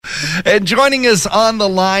And joining us on the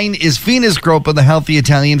line is Fina Scroppo, the healthy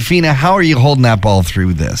Italian. Fina, how are you holding that ball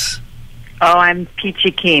through this? Oh, I'm peachy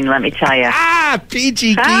keen, let me tell you.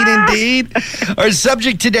 Peachy keen indeed. Our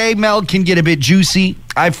subject today, Mel, can get a bit juicy.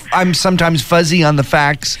 I'm sometimes fuzzy on the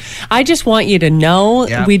facts. I just want you to know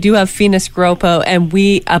we do have Fina Scroppo, and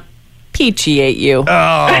we appreciate you. Oh,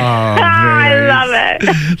 I love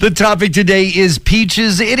it. The topic today is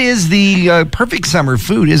peaches. It is the perfect summer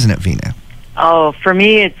food, isn't it, Fina? Oh, for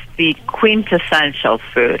me, it's the quintessential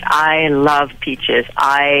food. I love peaches.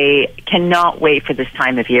 I cannot wait for this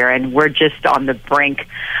time of year, and we're just on the brink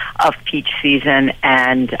of peach season,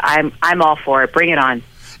 and I'm all for it. Bring it on.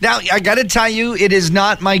 Now, I got to tell you, it is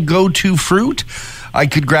not my go-to fruit. I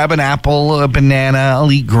could grab an apple, a banana,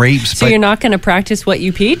 I'll eat grapes. So you're not going to practice what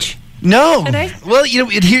you peach? No. Today? Well,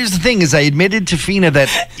 here's the thing, is I admitted to Fina that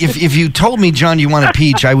if you told me, John, you want a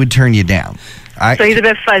peach, I would turn you down. So he's a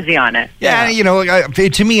bit fuzzy on it. Yeah,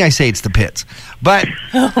 to me, I say it's the pits. But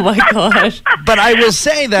oh my gosh! But I will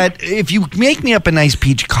say that if you make me up a nice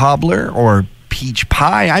peach cobbler or peach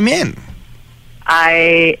pie, I'm in.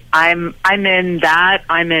 I'm in that.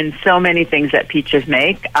 I'm in so many things that peaches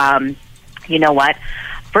make. You know what?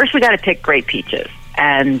 First, we got to pick great peaches.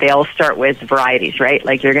 And they all start with varieties, right?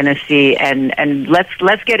 Like you're going to see, and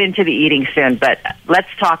let's get into the eating soon. But let's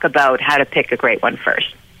talk about how to pick a great one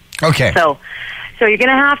first. Okay. So you're going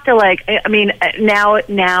to have to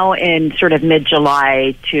now in sort of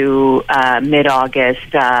mid-July to mid-August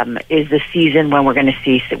is the season when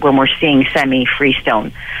we're seeing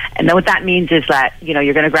semi-freestone. And then what that means is that,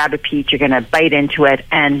 you're going to grab a peach, you're going to bite into it,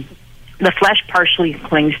 and the flesh partially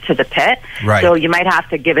clings to the pit. Right. So you might have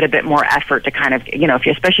to give it a bit more effort to kind of,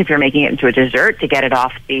 especially if you're making it into a dessert, to get it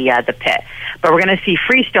off the pit. But we're going to see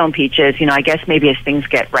freestone peaches, I guess maybe as things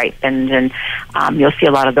get ripened, and you'll see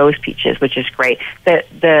a lot of those peaches, which is great.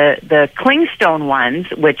 The clingstone ones,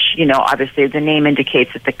 which, obviously the name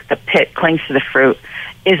indicates that the pit clings to the fruit,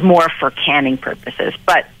 is more for canning purposes.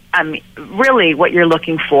 But really what you're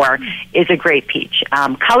looking for is a great peach.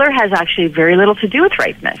 Color has actually very little to do with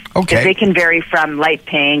ripeness. Okay. They can vary from light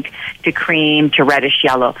pink to cream to reddish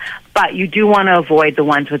yellow. But you do want to avoid the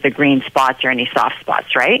ones with the green spots or any soft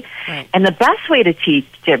spots, right? And the best way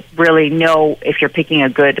to really know if you're picking a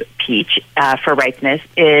good peach for ripeness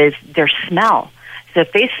is their smell. So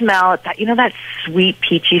if they smell, that sweet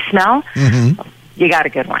peachy smell, you got a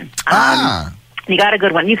good one. You got a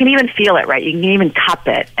good one. You can even feel it, right? You can even cup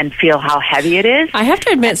it and feel how heavy it is. I have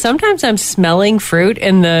to admit, sometimes I'm smelling fruit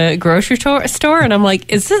in the grocery store, and I'm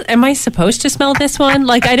like, am I supposed to smell this one?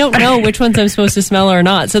 Like, I don't know which ones I'm supposed to smell or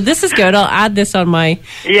not. So this is good. I'll add this on my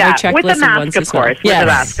checklist. With the mask, of course. With the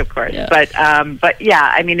mask, of course. Yeah. But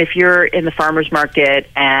yeah, I mean, if you're in the farmer's market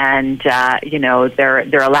and,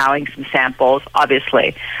 they're allowing some samples,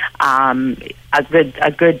 obviously,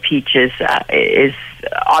 a good peach is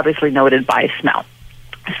obviously noted by smell.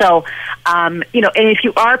 So, and if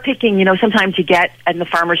you are picking, sometimes you get in the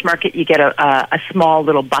farmer's market, you get a small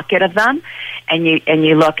little bucket of them, and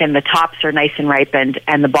you look, and the tops are nice and ripened,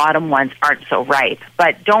 and the bottom ones aren't so ripe.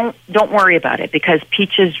 But don't worry about it, because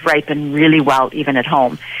peaches ripen really well even at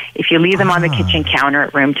home. If you leave them on the kitchen counter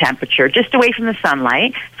at room temperature, just away from the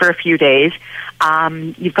sunlight for a few days,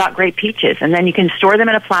 you've got great peaches. And then you can store them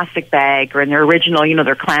in a plastic bag or in their original,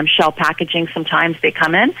 their clamshell packaging. Sometimes they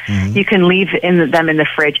come in. You can leave them in the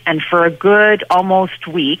fridge, and for a good almost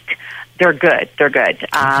week, they're good. They're good.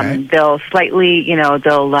 They'll slightly,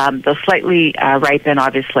 they'll slightly ripen,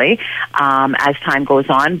 obviously, as time goes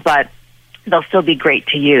on, but they'll still be great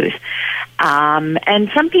to use.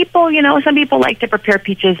 And some people like to prepare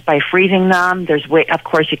peaches by freezing them. Of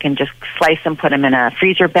course, you can just slice them, put them in a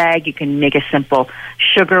freezer bag. You can make a simple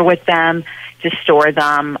sugar with them to store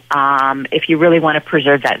them. If you really want to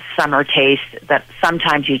preserve that summer taste that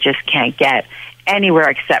sometimes you just can't get anywhere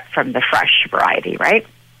except from the fresh variety, right?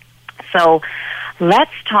 So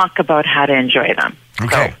let's talk about how to enjoy them.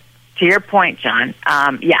 Okay. So, to your point, John,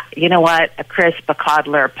 you know what? A crisp, a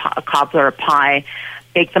cobbler, a pie,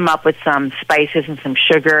 bake them up with some spices and some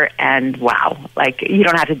sugar, and wow, like you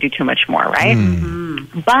don't have to do too much more, right?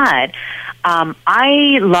 But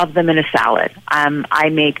I love them in a salad. I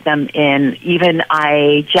make them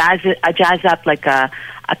I jazz up like a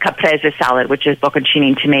caprese salad, which is bocconcini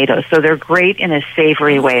and tomatoes. So they're great in a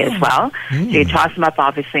savory way as well. So you toss them up,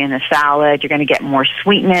 obviously, in the salad. You're going to get more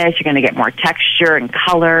sweetness. You're going to get more texture and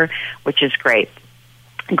color, which is great.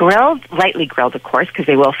 Lightly grilled, of course, because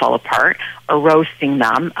they will fall apart, or roasting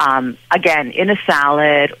them, again, in a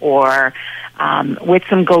salad or with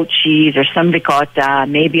some goat cheese or some ricotta,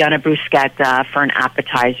 maybe on a bruschetta for an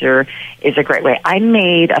appetizer is a great way. I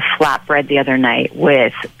made a flatbread the other night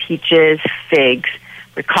with peaches, figs,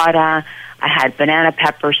 ricotta. I had banana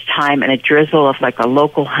peppers, thyme, and a drizzle of like a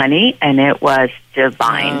local honey, and it was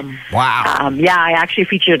divine. Wow. Yeah, I actually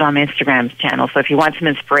featured it on my Instagram channel, so if you want some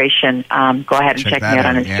inspiration, go ahead and check me out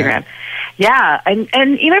on Instagram. Yeah,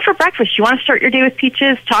 and even for breakfast, you want to start your day with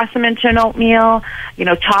peaches, toss them into an oatmeal,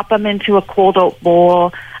 top them into a cold oat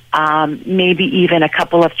bowl, maybe even a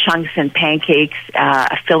couple of chunks and pancakes,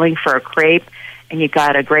 a filling for a crepe, and you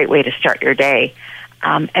got a great way to start your day.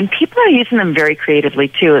 And people are using them very creatively,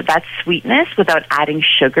 too. That sweetness without adding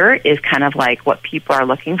sugar is kind of like what people are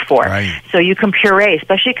looking for. Right. So you can puree,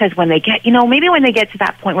 especially because when they get, maybe when they get to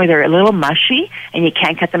that point where they're a little mushy and you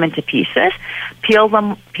can't cut them into pieces, peel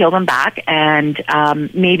them back and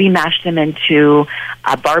maybe mash them into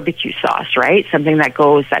a barbecue sauce, right? Something that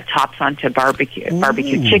tops onto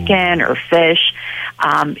barbecue chicken or fish.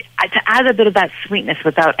 To add a bit of that sweetness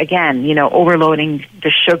without, again, overloading the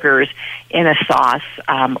sugars in a sauce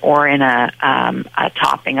or in a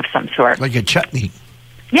topping of some sort. Like a chutney.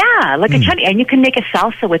 Yeah, like a chutney. And you can make a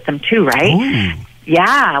salsa with them too, right? Ooh.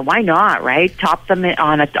 Yeah, why not, right? Top them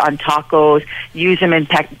on tacos, use them in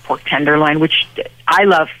pork tenderloin, which I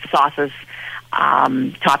love sauces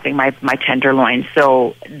topping my tenderloin.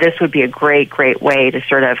 So this would be a great, great way to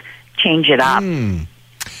sort of change it up.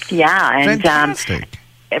 Yeah, and fantastic.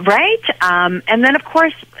 Right, and then of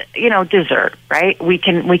course, dessert. Right, we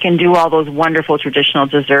can do all those wonderful traditional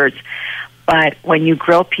desserts, but when you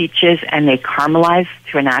grill peaches and they caramelize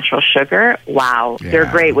to a natural sugar, wow, they're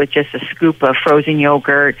great with just a scoop of frozen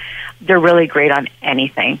yogurt. They're really great on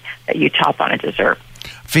anything that you top on a dessert.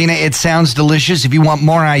 Fina, it sounds delicious. If you want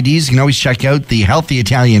more ideas, you can always check out the Healthy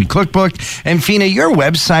Italian Cookbook. And Fina, your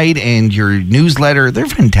website and your newsletter, they're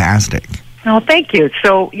fantastic. Oh, thank you.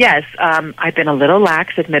 So, yes, I've been a little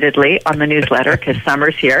lax, admittedly, on the newsletter because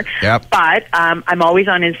summer's here. Yep. But I'm always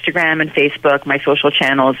on Instagram and Facebook. My social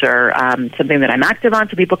channels are something that I'm active on,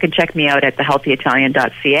 so people can check me out at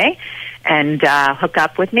thehealthyitalian.ca and hook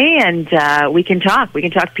up with me, and we can talk. We can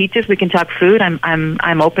talk peaches. We can talk food.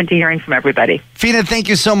 I'm open to hearing from everybody. Fina, thank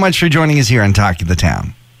you so much for joining us here on Talk of the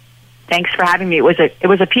Town. Thanks for having me. It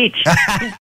was a peach.